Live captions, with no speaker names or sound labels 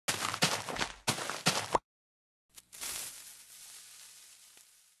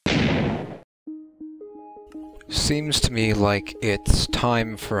Seems to me like it's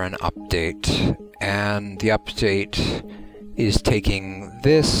time for an update, and the update is taking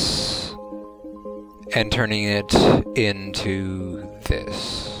this and turning it into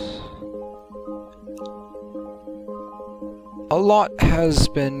this. A lot has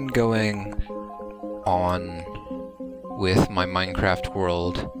been going on with my Minecraft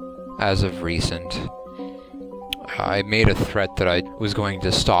world as of recent. I made a threat that I was going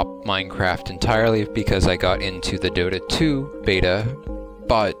to stop Minecraft entirely because I got into the Dota 2 beta,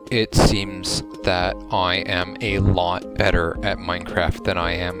 but it seems that I am a lot better at Minecraft than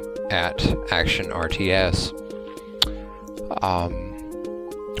I am at Action RTS.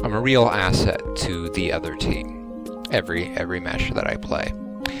 I'm a real asset to the other team, every match that I play.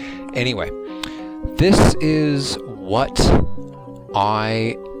 Anyway, this is what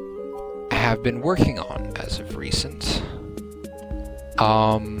I have been working on as of recent.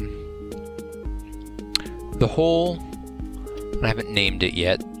 The hole, I haven't named it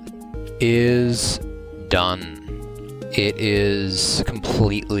yet, is done. It is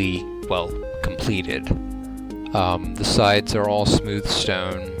completely, well, completed. The sides are all smooth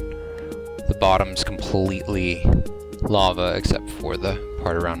stone. The bottom's completely lava except for the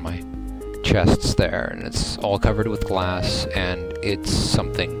part around my chests there, and it's all covered with glass, and it's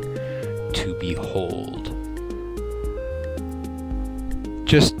something to behold.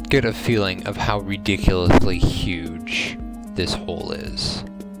 Just get a feeling of how ridiculously huge this hole is.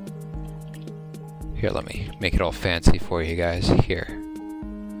 Here, let me make it all fancy for you guys. Here.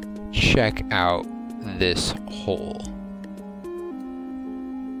 Check out this hole.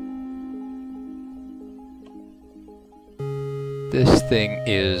 This thing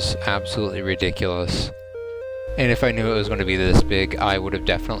is absolutely ridiculous. And if I knew it was going to be this big, I would have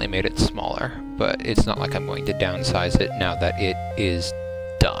definitely made it smaller. But it's not like I'm going to downsize it now that it is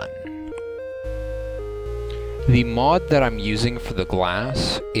done. The mod that I'm using for the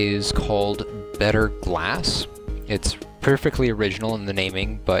glass is called Better Glass. It's perfectly original in the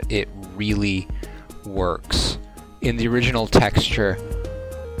naming, but it really works. In the original texture,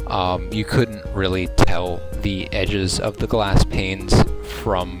 you couldn't really tell the edges of the glass panes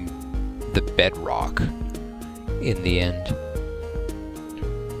from the bedrock in the end.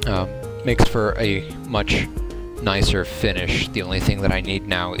 Makes for a much nicer finish. The only thing that I need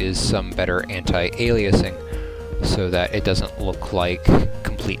now is some better anti-aliasing so that it doesn't look like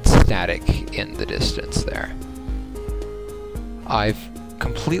complete static in the distance there. I've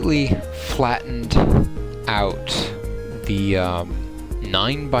completely flattened out the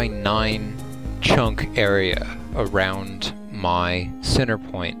 9x9 chunk area around my center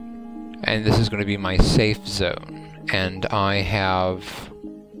point, and this is going to be my safe zone. And I have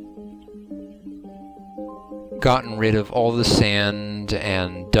gotten rid of all the sand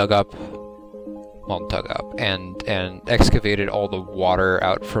and and excavated all the water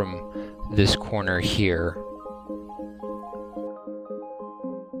out from this corner here.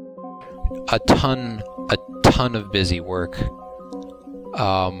 A ton of busy work.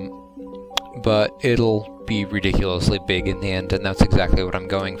 But it'll be ridiculously big in the end, and that's exactly what I'm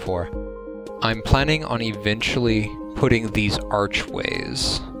going for. I'm planning on eventually putting these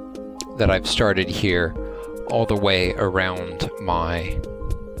archways that I've started here all the way around my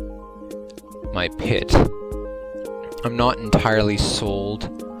pit. I'm not entirely sold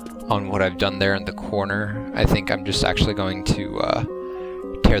on what I've done there in the corner. I think I'm just actually going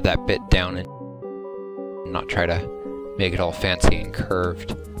to tear that bit down and not try to make it all fancy and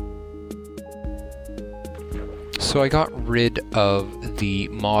curved. So I got rid of the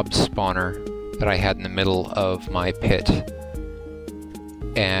mob spawner that I had in the middle of my pit,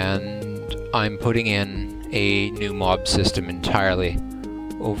 and I'm putting in a new mob system entirely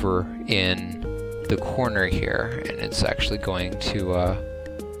over in the corner here, and it's actually going to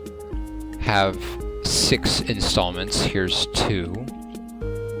have 6 installments. Here's 2.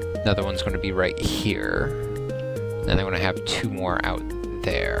 Another one's going to be right here. Then I'm going to have 2 more out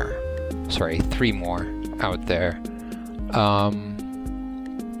there. Sorry, 3 more out there.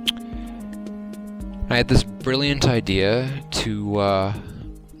 I had this brilliant idea to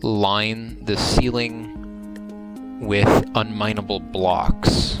line the ceiling with unmineable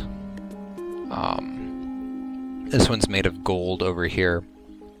blocks. This one's made of gold over here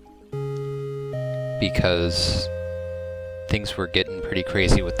because things were getting pretty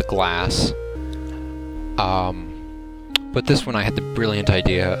crazy with the glass. But this one I had the brilliant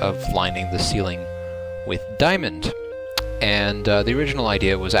idea of lining the ceiling with diamond. And the original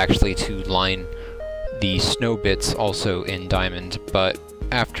idea was actually to line the snow bits also in diamond, but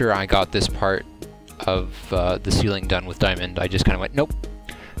after I got this part of the ceiling done with diamond, I just kind of went, nope,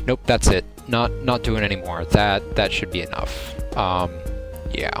 that's it. not doing any more. That should be enough.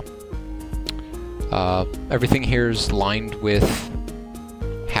 Yeah. Everything here is lined with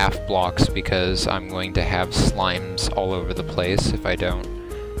half blocks because I'm going to have slimes all over the place if I don't.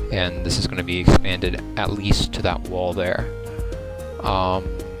 And this is going to be expanded at least to that wall there.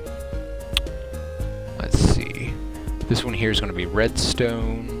 Let's see. This one here is going to be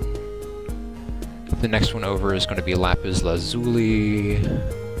redstone. The next one over is going to be lapis lazuli.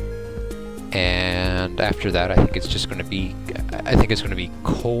 And after that, I think it's just going to be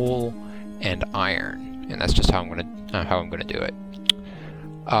coal and iron, and that's just how I'm going to do it.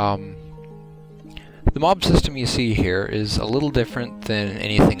 The mob system you see here is a little different than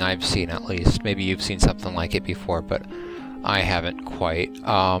anything I've seen, at least. Maybe you've seen something like it before, but I haven't quite.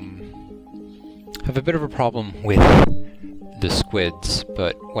 I have a bit of a problem with the squids,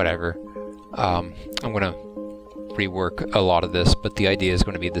 but whatever. I'm going to rework a lot of this, but the idea is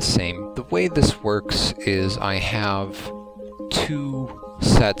going to be the same. The way this works is I have 2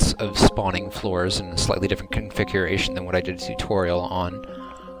 sets of spawning floors in a slightly different configuration than what I did a tutorial on.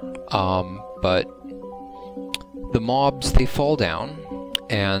 But the mobs, they fall down,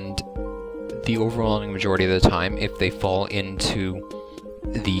 and the overwhelming majority of the time, if they fall into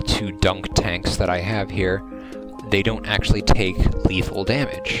the 2 dunk tanks that I have here, they don't actually take lethal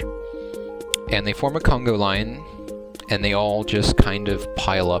damage. And they form a Congo line, and they all just kind of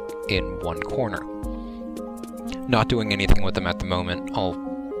pile up in one corner. Not doing anything with them at the moment. I'll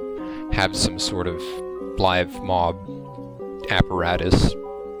have some sort of live mob apparatus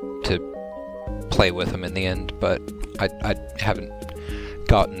to play with them in the end, but I haven't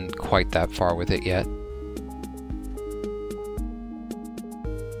gotten quite that far with it yet.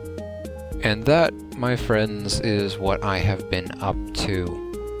 And that, my friends, is what I have been up to.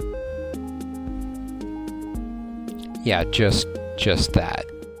 Yeah, just that.